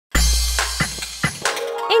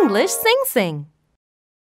English Sing-Sing.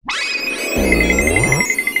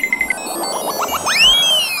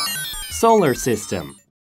 Solar system.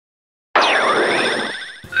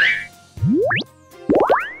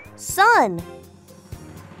 Sun.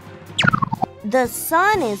 The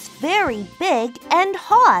sun is very big and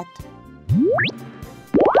hot.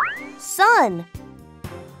 Sun.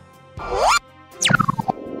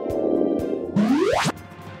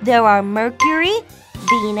 There are Mercury,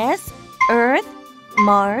 Venus, Earth,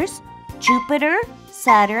 Mars, Jupiter,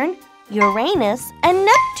 Saturn, Uranus, and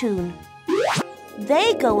Neptune.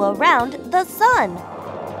 They go around the sun.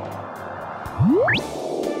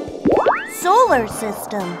 Solar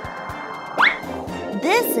system.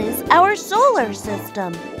 This is our solar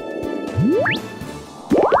system.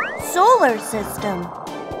 Solar system.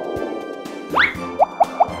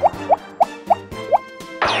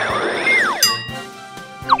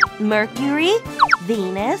 Mercury,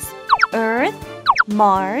 Venus, Earth,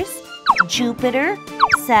 Mars, Jupiter,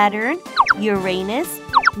 Saturn, Uranus,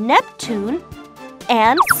 Neptune,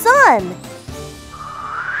 and Sun.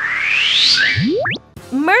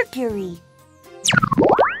 Mercury.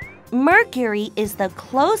 Mercury is the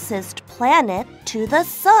closest planet to the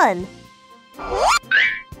Sun.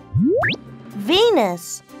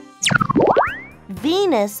 Venus.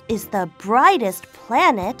 Venus is the brightest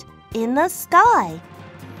planet in the sky.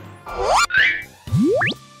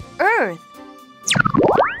 Earth.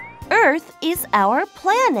 Earth is our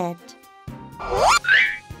planet.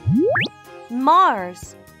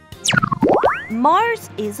 Mars. Mars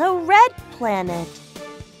is a red planet.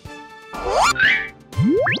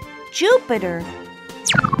 Jupiter.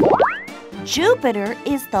 Jupiter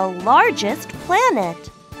is the largest planet.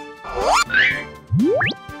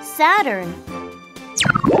 Saturn.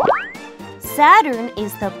 Saturn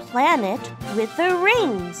is the planet with the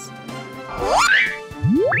rings.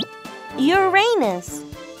 Uranus.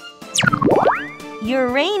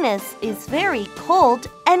 Uranus is very cold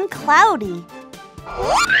and cloudy.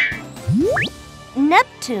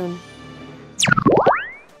 Neptune.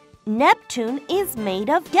 Neptune is made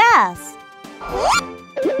of gas.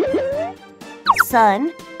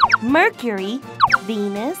 Sun, Mercury,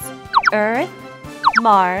 Venus, Earth,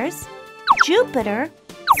 Mars, Jupiter,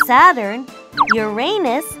 Saturn,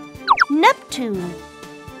 Uranus, Neptune.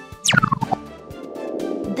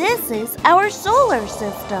 This is our solar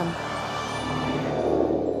system.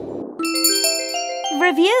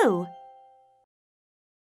 Review.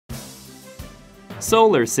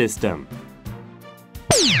 Solar system.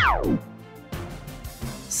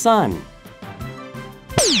 Sun.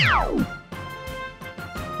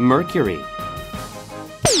 Mercury.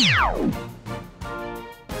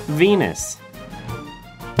 Venus.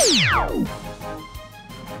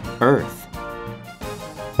 Earth.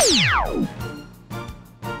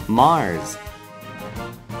 Mars.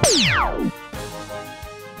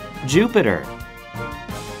 Jupiter.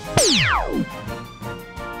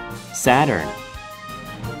 Saturn.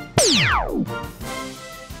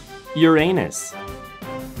 Uranus.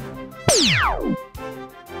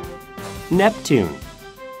 Neptune.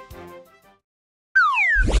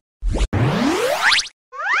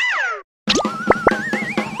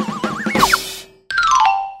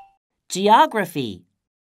 Geography.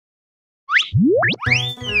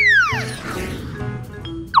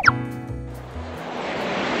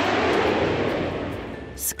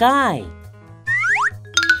 Sky.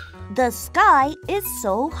 The sky is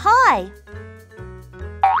so high.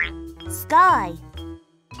 Sky.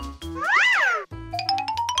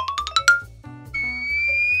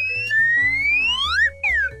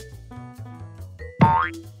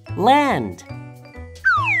 Land.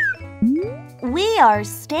 We are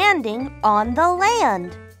standing on the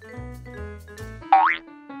land.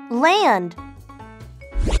 Land.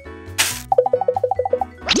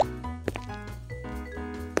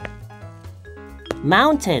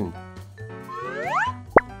 Mountain.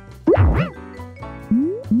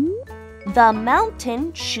 The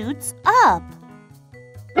mountain shoots up.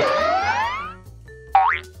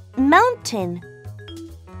 Mountain.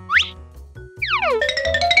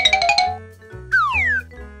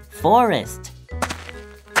 Forest.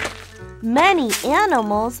 Many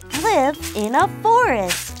animals live in a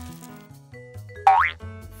forest.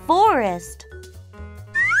 Forest.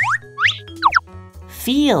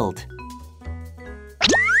 Field.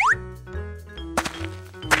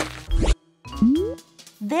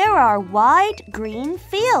 There are wide green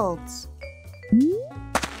fields.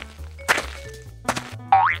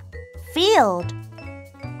 Field.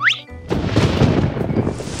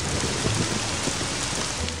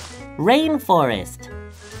 Rainforest.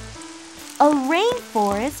 A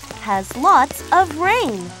rainforest has lots of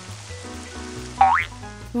rain.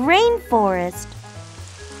 Rainforest.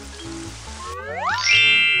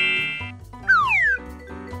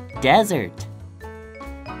 Desert.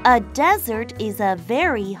 A desert is a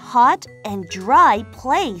very hot and dry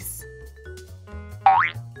place.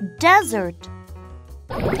 Desert.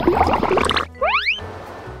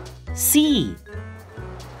 Sea.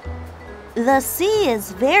 The sea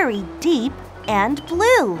is very deep and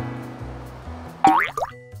blue.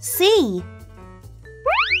 Sea.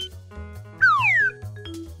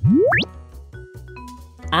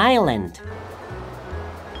 Island.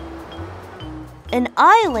 An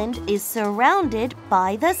island is surrounded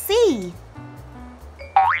by the sea.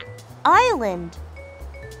 Island.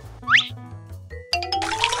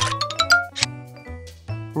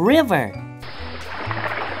 River.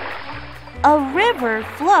 A river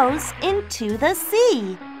flows into the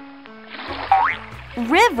sea.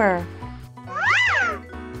 River.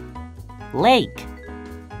 Lake.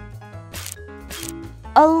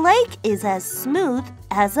 A lake is as smooth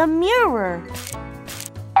as a mirror.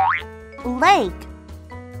 Lake.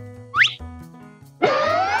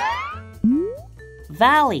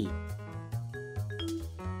 Valley.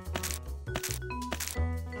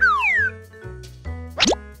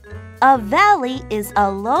 A valley is a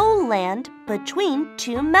lowland between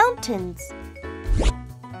two mountains.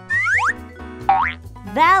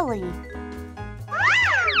 Valley.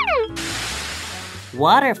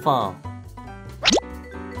 Waterfall.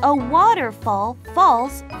 A waterfall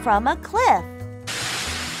falls from a cliff.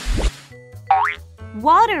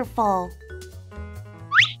 Waterfall.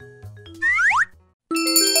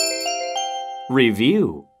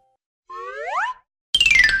 Review.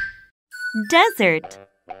 Desert.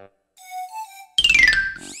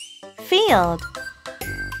 Field.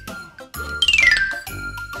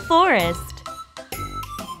 Forest.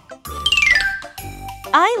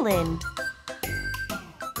 Island.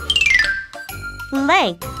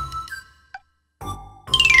 Lake.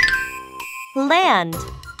 Land.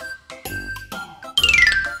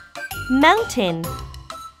 Mountain.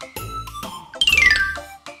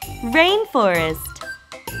 Rainforest.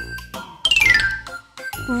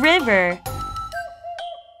 River.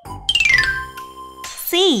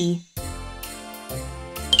 Sea.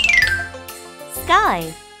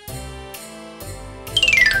 Sky.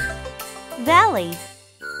 Valley.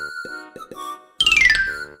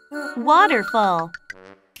 Waterfall.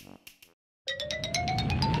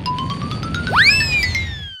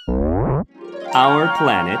 Our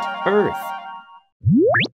planet Earth.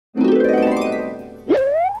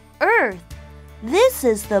 Earth. This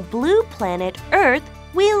is the blue planet Earth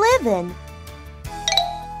we live in.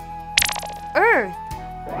 Earth.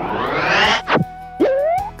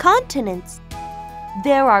 Continents.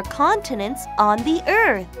 There are continents on the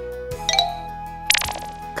Earth.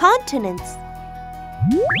 Continents.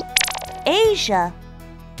 Asia.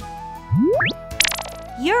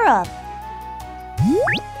 Europe.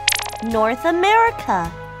 North America.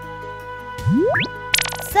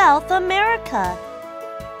 South America.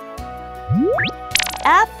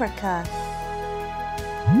 Africa.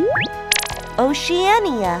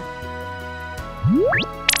 Oceania.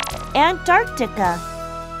 Antarctica.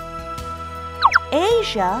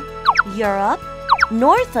 Asia, Europe,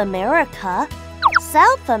 North America,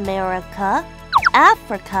 South America,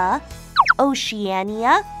 Africa,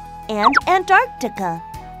 Oceania, and Antarctica.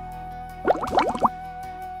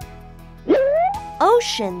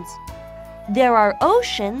 Oceans. There are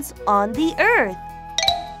oceans on the Earth.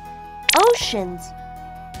 Oceans.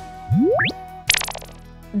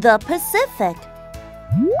 The Pacific.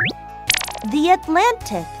 The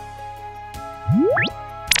Atlantic.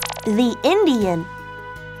 The Indian.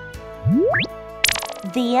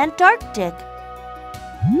 The Antarctic.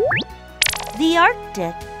 The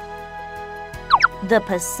Arctic. The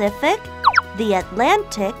Pacific, the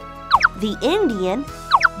Atlantic, the Indian,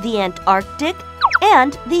 the Antarctic,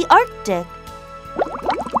 and the Arctic.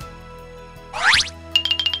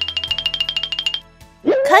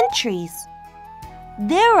 Countries.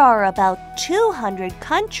 There are about 200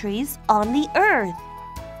 countries on the Earth.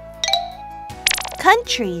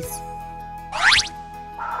 Countries.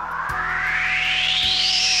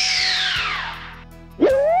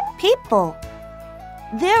 People.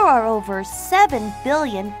 There are over 7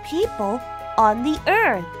 billion people on the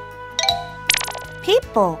Earth.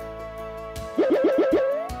 People.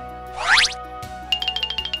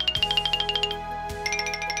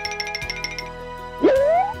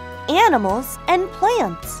 Animals and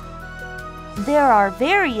plants. There are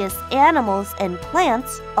various animals and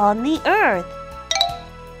plants on the Earth.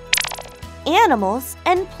 Animals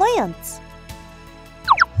and plants.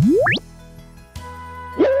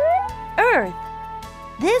 Earth.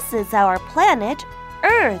 This is our planet,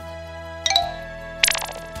 Earth.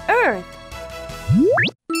 Earth.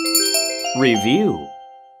 Review.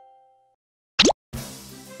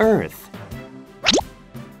 Earth.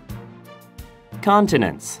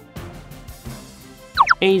 Continents: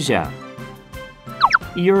 Asia,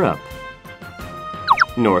 Europe,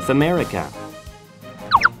 North America,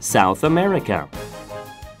 South America,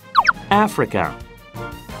 Africa,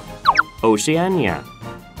 Oceania,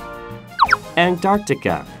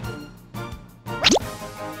 Antarctica.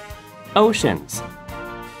 Oceans: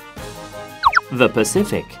 the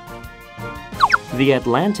Pacific, the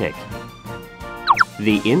Atlantic,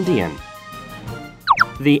 the Indian,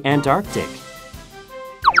 the Antarctic,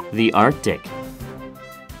 the Arctic.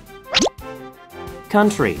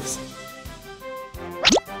 Countries: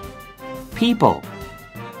 people,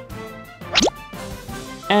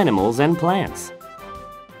 animals and plants.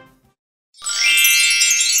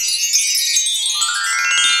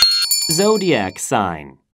 Zodiac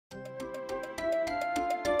sign: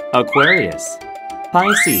 Aquarius,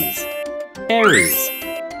 Pisces, Aries,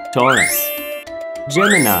 Taurus,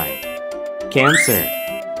 Gemini, Cancer,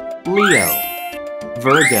 Leo,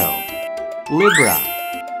 Virgo, Libra,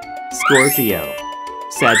 Scorpio,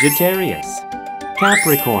 Sagittarius,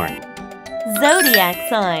 Capricorn. Zodiac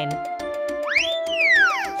sign: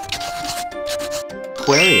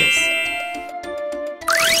 Aquarius,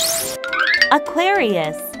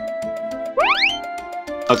 Aquarius.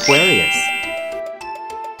 Aquarius,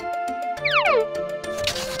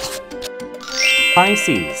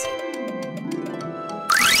 Pisces,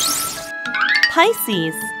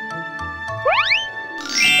 Pisces.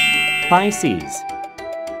 Pisces,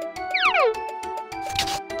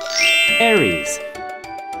 Aries,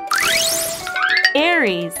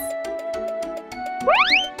 Aries.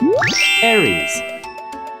 Aries,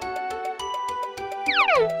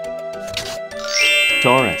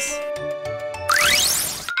 Taurus,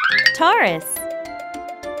 Taurus.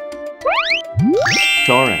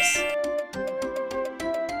 Taurus,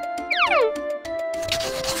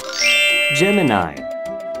 Gemini,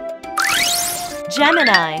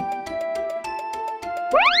 Gemini.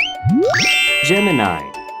 Gemini,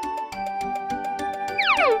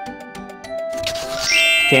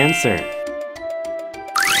 Cancer,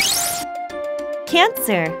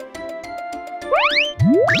 Cancer.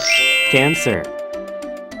 Cancer,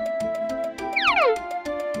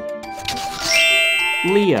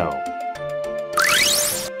 Leo,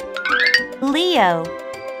 Leo.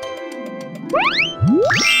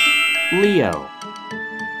 Leo,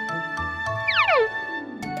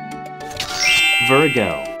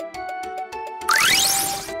 Virgo,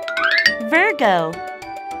 Virgo.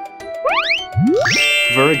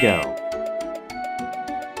 Virgo,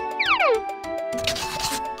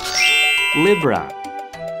 Libra,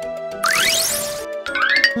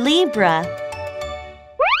 Libra.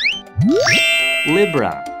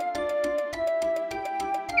 Libra,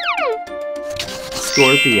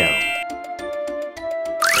 Scorpio,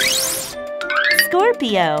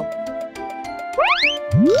 Scorpio.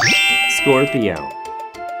 Scorpio,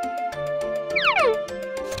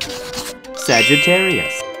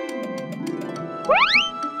 Sagittarius,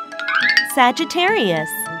 Sagittarius.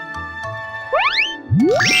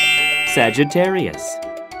 Sagittarius,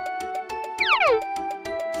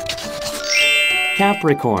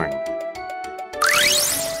 Capricorn,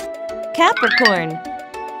 Capricorn.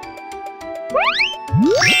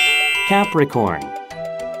 Capricorn.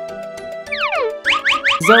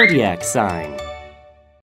 Zodiac sign.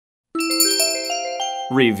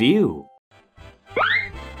 Review.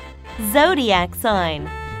 Zodiac sign: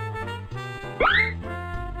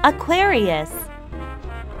 Aquarius,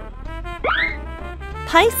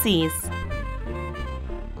 Pisces,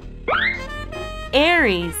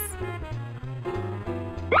 Aries,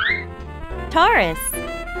 Taurus,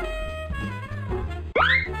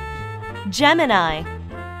 Gemini,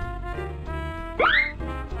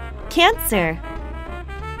 Cancer,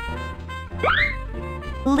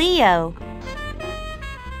 Leo,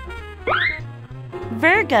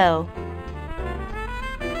 Virgo,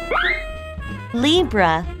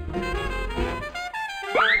 Libra,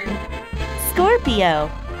 Scorpio,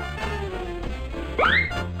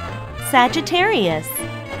 Sagittarius,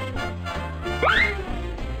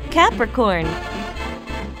 Capricorn.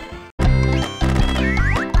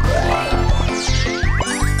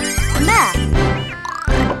 Math.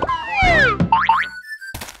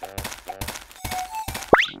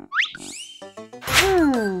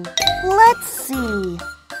 Let's see.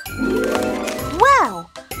 Wow!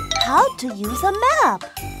 How to use a map?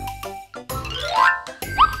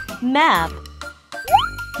 Map.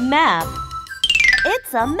 Map.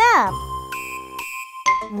 It's a map.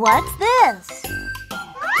 What's this?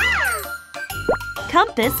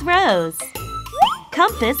 Compass rose.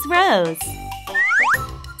 Compass rose.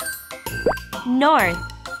 North.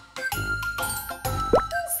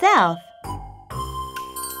 South.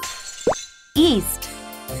 East.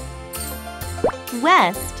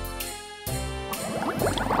 West.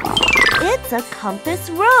 It's a compass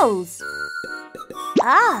rose.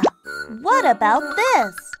 Ah, what about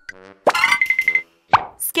this?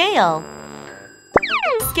 Scale.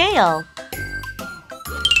 Scale.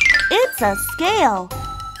 It's a scale.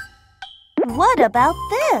 What about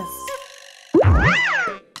this?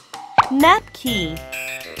 Map key.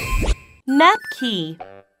 Map key.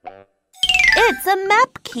 It's a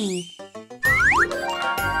map key.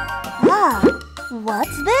 Ah,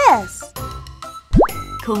 what's this?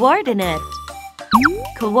 Coordinate.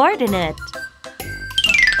 Coordinate.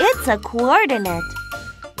 It's a coordinate.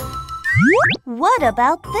 What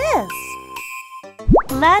about this?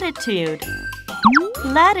 Latitude.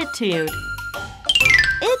 Latitude.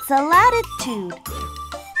 It's a latitude.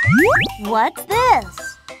 What's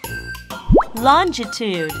this?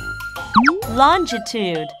 Longitude.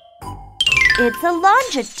 Longitude. It's a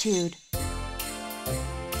longitude.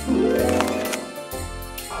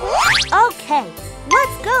 Okay,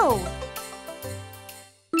 let's go.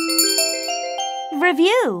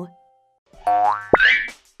 Review.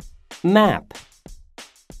 Map.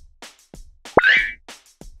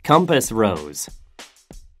 Compass rose.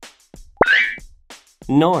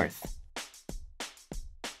 North.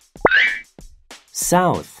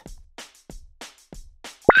 South.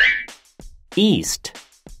 East.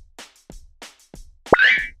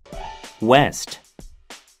 West.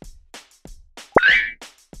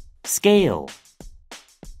 Scale.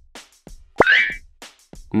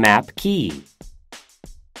 Map key.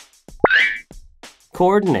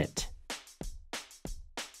 Coordinate.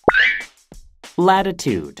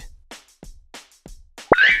 Latitude.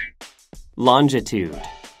 Longitude.